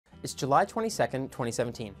It's July 22nd,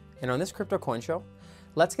 2017, and on this Crypto Coin Show,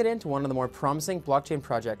 let's get into one of the more promising blockchain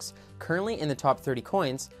projects currently in the top 30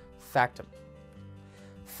 coins, Factom.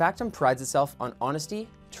 Factom prides itself on honesty,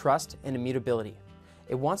 trust, and immutability.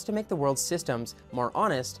 It wants to make the world's systems more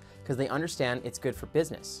honest because they understand it's good for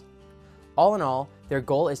business. All in all, their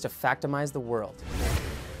goal is to factomize the world.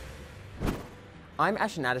 I'm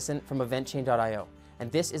Ashton Addison from eventchain.io,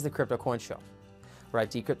 and this is the Crypto Coin Show, where I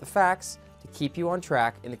decrypt the facts to keep you on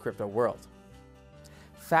track in the crypto world.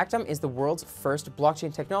 Factom is the world's first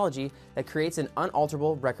blockchain technology that creates an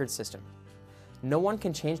unalterable record system. No one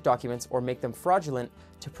can change documents or make them fraudulent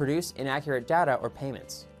to produce inaccurate data or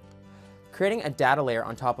payments. Creating a data layer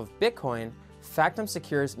on top of Bitcoin, Factom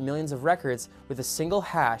secures millions of records with a single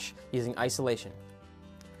hash using isolation.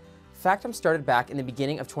 Factom started back in the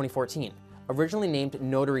beginning of 2014, originally named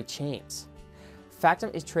Notary Chains.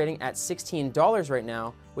 Factom is trading at $16 right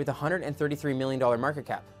now with a $133 million market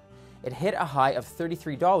cap. It hit a high of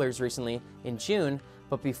 $33 recently in June,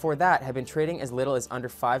 but before that had been trading as little as under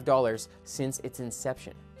 $5 since its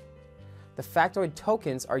inception. The factoid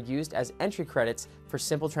tokens are used as entry credits for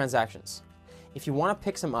simple transactions. If you want to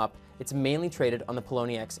pick some up, it's mainly traded on the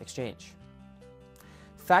Poloniex exchange.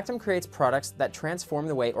 Factom creates products that transform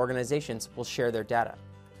the way organizations will share their data.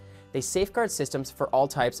 They safeguard systems for all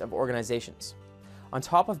types of organizations. On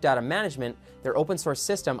top of data management, their open source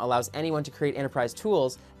system allows anyone to create enterprise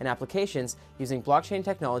tools and applications using blockchain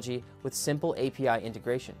technology with simple API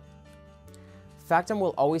integration. Factom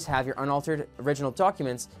will always have your unaltered original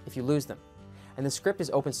documents if you lose them, and the script is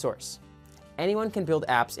open source. Anyone can build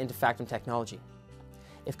apps into Factom technology.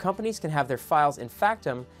 If companies can have their files in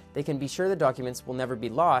Factom, they can be sure the documents will never be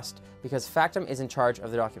lost because Factom is in charge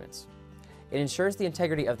of the documents. It ensures the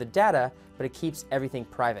integrity of the data, but it keeps everything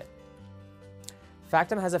private.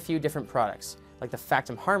 Factom has a few different products, like the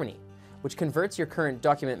Factom Harmony, which converts your current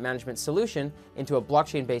document management solution into a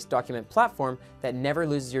blockchain-based document platform that never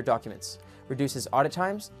loses your documents, reduces audit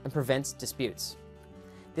times, and prevents disputes.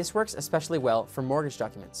 This works especially well for mortgage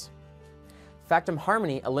documents. Factom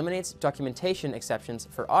Harmony eliminates documentation exceptions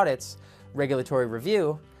for audits, regulatory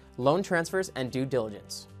review, loan transfers, and due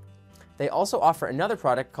diligence. They also offer another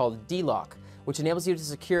product called DLock, which enables you to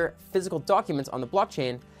secure physical documents on the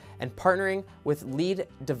blockchain, and partnering with lead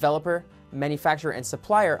developer, manufacturer, and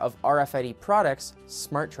supplier of RFID products,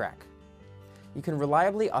 SmartTrack. You can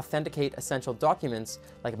reliably authenticate essential documents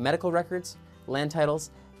like medical records, land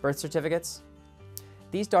titles, birth certificates.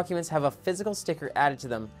 These documents have a physical sticker added to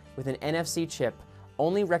them with an NFC chip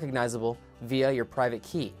only recognizable via your private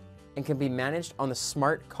key and can be managed on the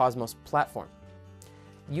Smart Cosmos platform.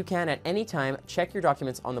 You can at any time check your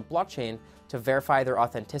documents on the blockchain to verify their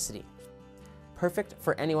authenticity. Perfect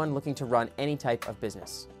for anyone looking to run any type of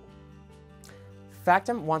business.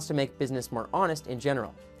 Factom wants to make business more honest in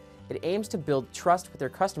general. It aims to build trust with their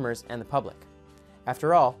customers and the public.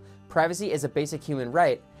 After all, privacy is a basic human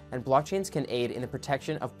right, and blockchains can aid in the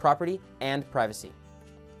protection of property and privacy.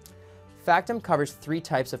 Factom covers three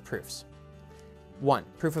types of proofs. 1.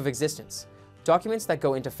 Proof of existence. Documents that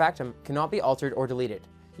go into Factom cannot be altered or deleted.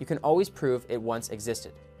 You can always prove it once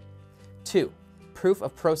existed. 2. Proof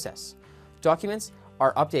of process. Documents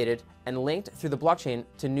are updated and linked through the blockchain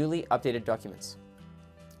to newly updated documents.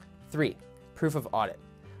 3. Proof of audit.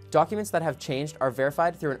 Documents that have changed are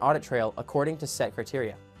verified through an audit trail according to set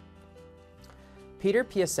criteria. Peter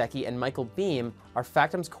Piasecki and Michael Beam are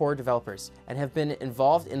Factom's core developers and have been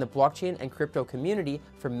involved in the blockchain and crypto community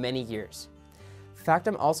for many years.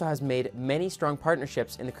 Factom also has made many strong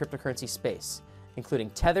partnerships in the cryptocurrency space, including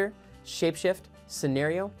Tether, Shapeshift,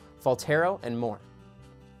 Scenario, Voltero, and more.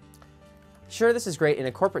 Sure, this is great in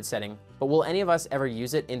a corporate setting, but will any of us ever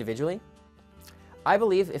use it individually? I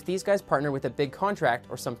believe if these guys partner with a big contract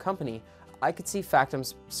or some company, I could see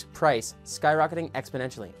Factom's price skyrocketing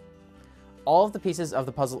exponentially. All of the pieces of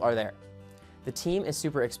the puzzle are there. The team is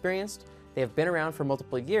super experienced, they have been around for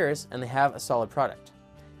multiple years, and they have a solid product.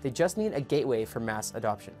 They just need a gateway for mass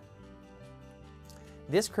adoption.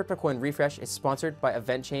 This CryptoCoin refresh is sponsored by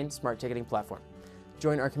EventChain Smart Ticketing Platform.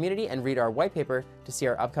 Join our community and read our white paper to see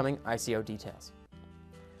our upcoming ICO details.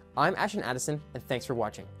 I'm Ashton Addison, and thanks for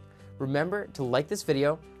watching. Remember to like this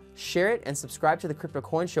video, share it, and subscribe to the Crypto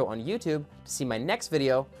Coin Show on YouTube to see my next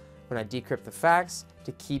video when I decrypt the facts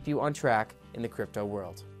to keep you on track in the crypto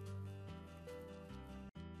world.